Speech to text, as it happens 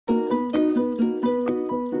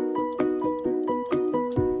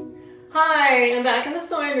Alright, I'm back in the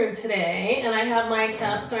sewing room today, and I have my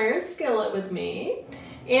cast iron skillet with me.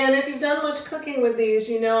 And if you've done much cooking with these,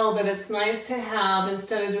 you know that it's nice to have,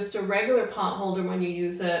 instead of just a regular pot holder when you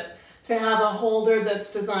use it, to have a holder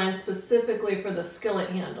that's designed specifically for the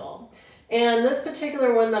skillet handle. And this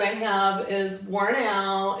particular one that I have is worn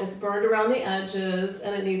out, it's burned around the edges,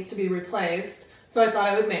 and it needs to be replaced. So I thought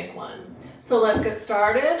I would make one. So let's get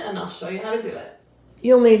started, and I'll show you how to do it.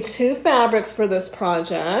 You'll need 2 fabrics for this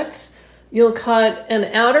project. You'll cut an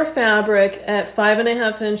outer fabric at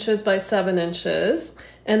 5.5 inches by 7 inches,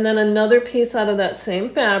 and then another piece out of that same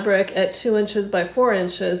fabric at 2 inches by 4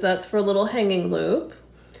 inches. That's for a little hanging loop.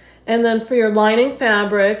 And then for your lining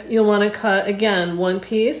fabric, you'll want to cut, again, one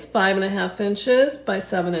piece, 5.5 inches by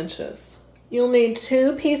 7 inches. You'll need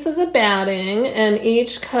 2 pieces of batting, and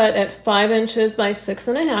each cut at 5 inches by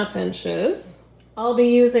 6.5 inches. I'll be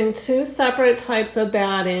using 2 separate types of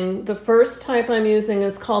batting. The first type I'm using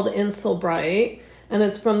is called Insul-Bright, and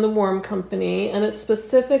it's from the Worm Company, and it's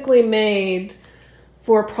specifically made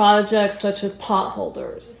for projects such as pot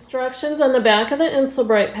holders. Instructions on the back of the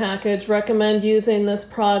Insul-Bright package recommend using this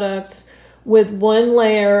product with 1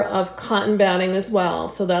 layer of cotton batting as well,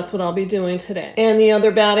 so that's what I'll be doing today. And the other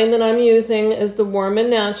batting that I'm using is the Warm and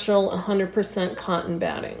Natural 100% cotton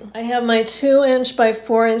batting. I have my 2 inch by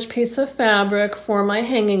 4 inch piece of fabric for my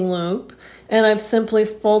hanging loop, and I've simply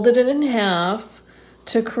folded it in half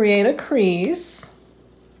to create a crease.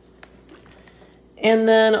 And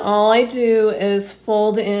then all I do is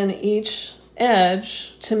fold in each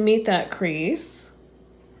edge to meet that crease,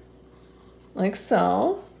 like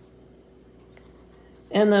so.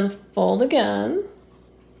 And then fold again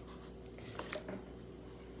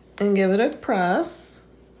and give it a press.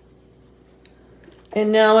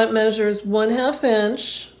 And now it measures 1/2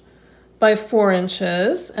 inch by 4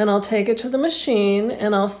 inches, and I'll take it to the machine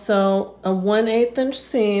and I'll sew a 1/8 inch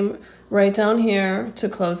seam right down here to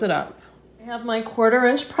close it up. I have my 1/4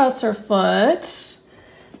 inch presser foot.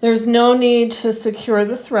 There's no need to secure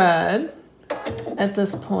the thread at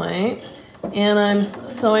this point. And I'm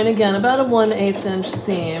sewing again about a 1/8 inch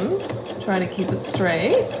seam, trying to keep it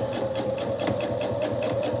straight.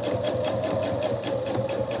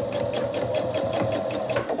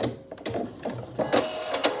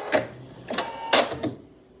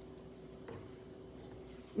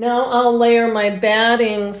 Now I'll layer my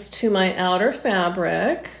battings to my outer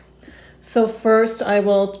fabric. So first I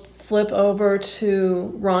will flip over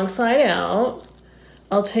to wrong side out.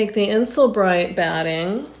 I'll take the Insul-Bright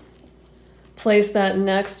batting, place that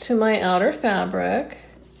next to my outer fabric,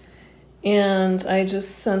 and I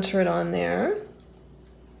just center it on there.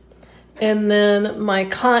 And then my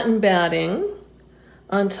cotton batting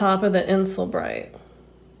on top of the Insul-Bright.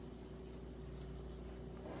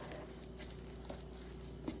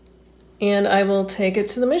 And I will take it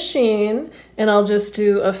to the machine, and I'll just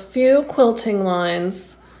do a few quilting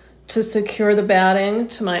lines to secure the batting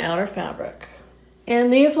to my outer fabric.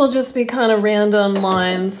 And these will just be kind of random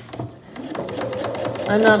lines.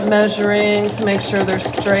 I'm not measuring to make sure they're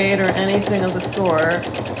straight or anything of the sort.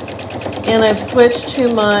 And I've switched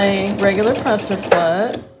to my regular presser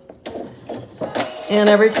foot. And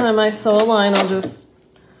every time I sew a line, I'll just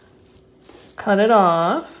cut it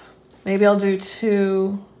off. Maybe I'll do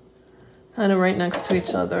 2 kind of right next to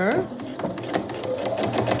each other.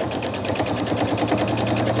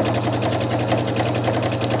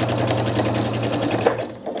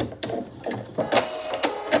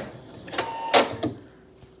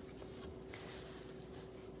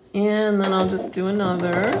 And then I'll just do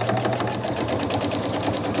another.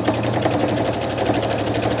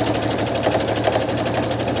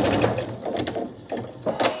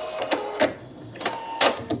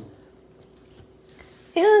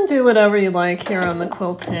 And do whatever you like here on the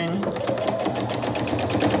quilting.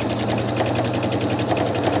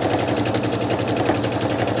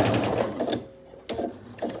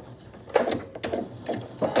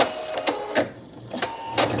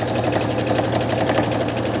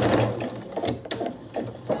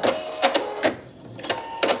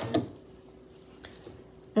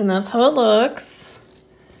 And that's how it looks.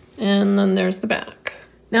 And then there's the back.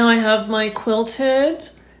 Now I have my quilted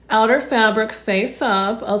outer fabric face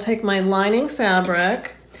up. I'll take my lining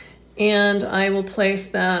fabric and I will place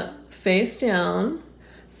that face down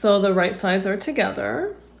so the right sides are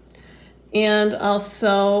together. And I'll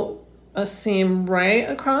sew a seam right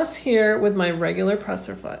across here with my regular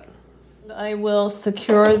presser foot. I will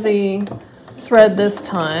secure the thread this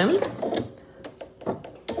time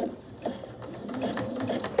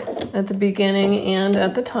at the beginning and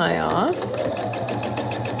at the tie-off.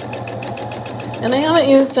 And I haven't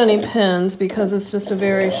used any pins because it's just a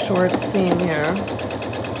very short seam here.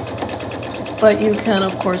 but you can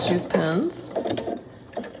of course use pins.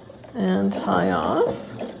 And tie off.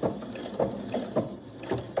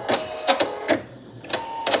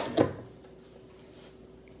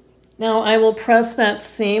 Now I will press that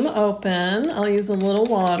seam open. I'll use a little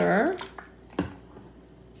water.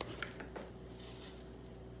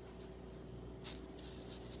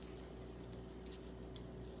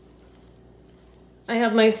 I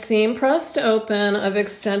have my seam pressed open. I've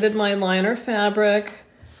extended my liner fabric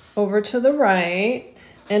over to the right,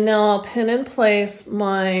 and now I'll pin in place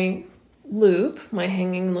my loop, my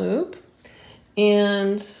hanging loop,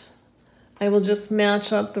 and I will just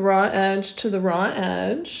match up the raw edge to the raw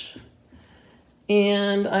edge.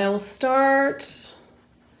 And I'll start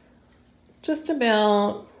just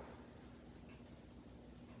about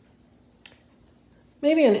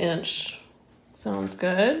maybe an inch. Sounds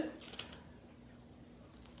good.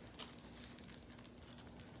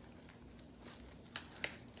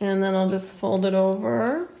 And then I'll just fold it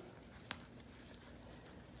over.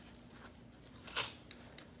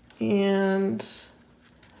 And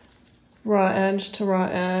raw edge to raw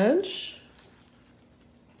edge.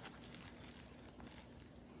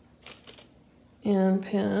 And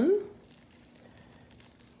pin.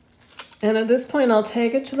 And at this point I'll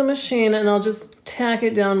take it to the machine and I'll just tack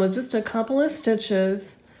it down with just a couple of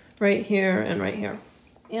stitches right here and right here.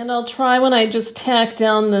 And I'll try when I just tack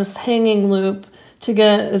down this hanging loop to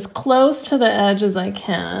get as close to the edge as I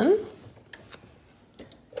can.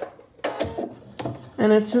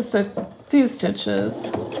 And it's just a few stitches.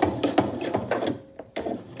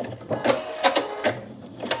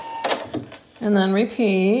 And then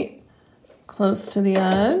repeat. Close to the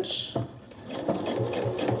edge.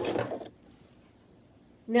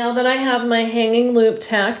 Now that I have my hanging loop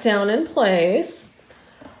tacked down in place,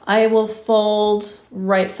 I will fold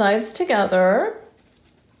right sides together,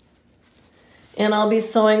 and I'll be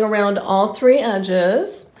sewing around all three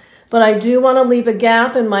edges, but I do want to leave a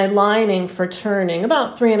gap in my lining for turning,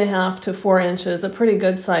 about 3.5 to 4 inches, a pretty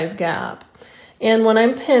good size gap. And when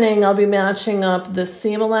I'm pinning, I'll be matching up the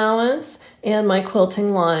seam allowance and my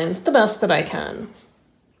quilting lines the best that I can.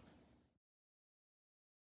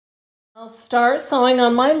 I'll start sewing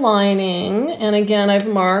on my lining, and again I've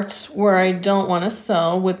marked where I don't want to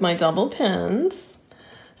sew with my double pins.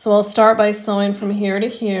 So I'll start by sewing from here to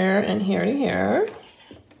here and here to here.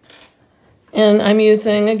 And I'm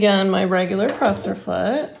using again my regular presser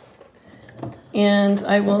foot, and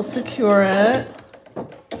I will secure it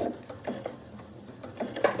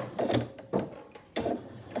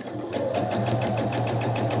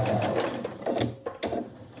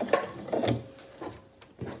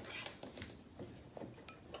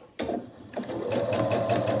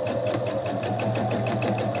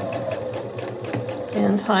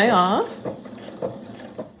and tie off.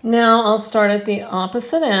 Now I'll start at the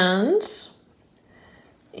opposite end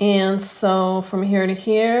and sew from here to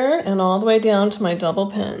here and all the way down to my double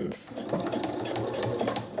pins.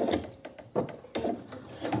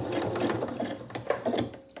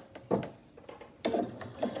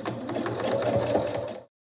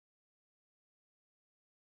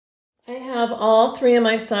 I have all three of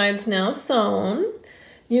my sides now sewn.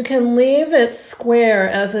 You can leave it square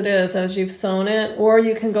as it is as you've sewn it, or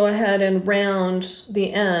you can go ahead and round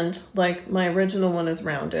the end like my original one is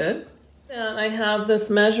rounded. And I have this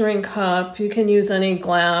measuring cup. You can use any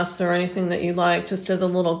glass or anything that you like just as a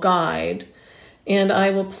little guide. And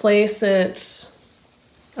I will place it,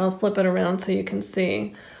 I'll flip it around so you can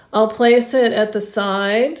see. I'll place it at the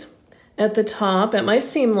side, at the top, at my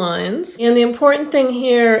seam lines. And the important thing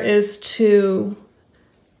here is to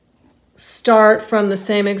start from the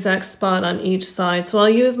same exact spot on each side. So I'll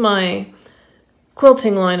use my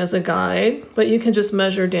quilting line as a guide, but you can just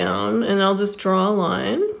measure down, and I'll just draw a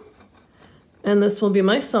line. And this will be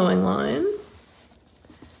my sewing line.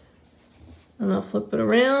 And I'll flip it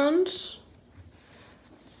around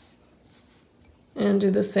and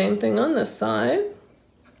do the same thing on this side.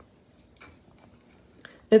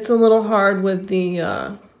 It's a little hard with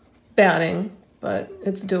the batting, but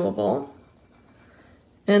it's doable.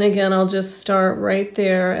 And again, I'll just start right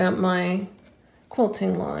there at my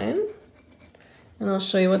quilting line, and I'll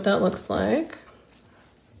show you what that looks like.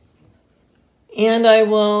 And I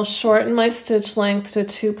will shorten my stitch length to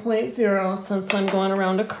 2.0 since I'm going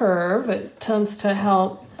around a curve. It tends to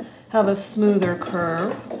help have a smoother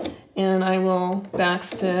curve. And I will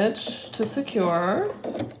backstitch to secure.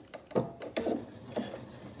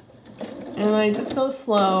 And I just go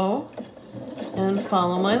slow and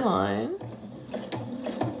follow my line.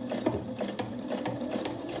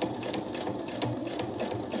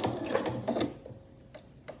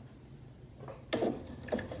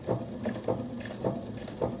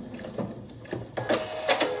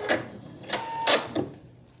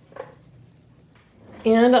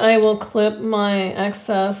 And I will clip my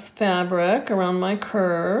excess fabric around my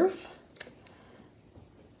curve.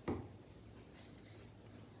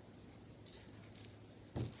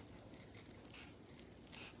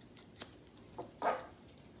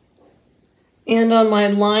 And on my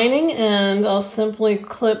lining end, I'll simply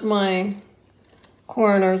clip my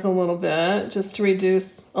corners a little bit just to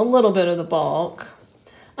reduce a little bit of the bulk.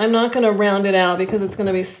 I'm not going to round it out because it's going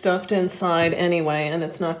to be stuffed inside anyway and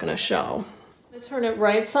it's not going to show. I'm going to turn it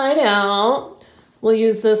right side out. We'll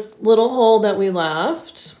use this little hole that we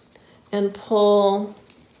left and pull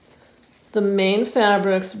the main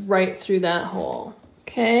fabrics right through that hole.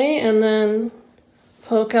 Okay, and then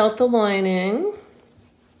poke out the lining.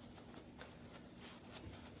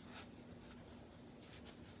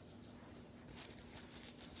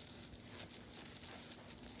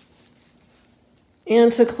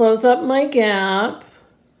 And to close up my gap,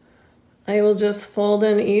 I will just fold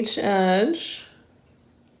in each edge,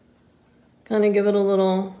 kind of give it a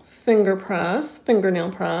little fingernail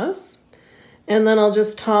press, and then I'll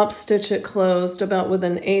just top stitch it closed about with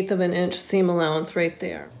 1/8 of an inch seam allowance right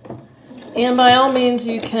there. And by all means,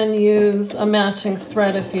 you can use a matching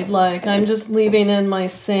thread if you'd like. I'm just leaving in my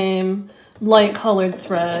same light colored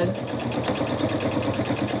thread.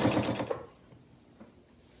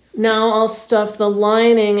 Now I'll stuff the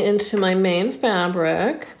lining into my main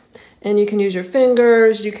fabric, and you can use your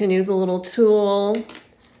fingers, you can use a little tool,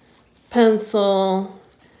 pencil,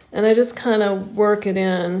 and I just kind of work it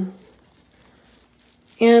in.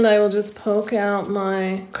 And I will just poke out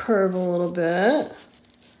my curve a little bit.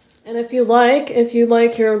 And if you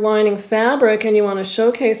like your lining fabric and you want to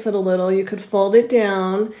showcase it a little, you could fold it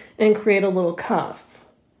down and create a little cuff.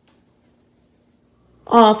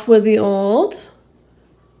 Off with the old,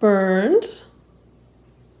 burned,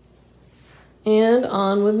 and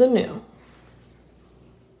on with the new.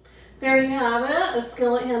 There you have it, a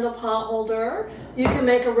skillet handle pot holder. You can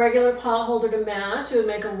make a regular pot holder to match. It would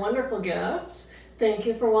make a wonderful gift. Thank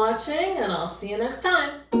you for watching, and I'll see you next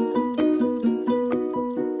time.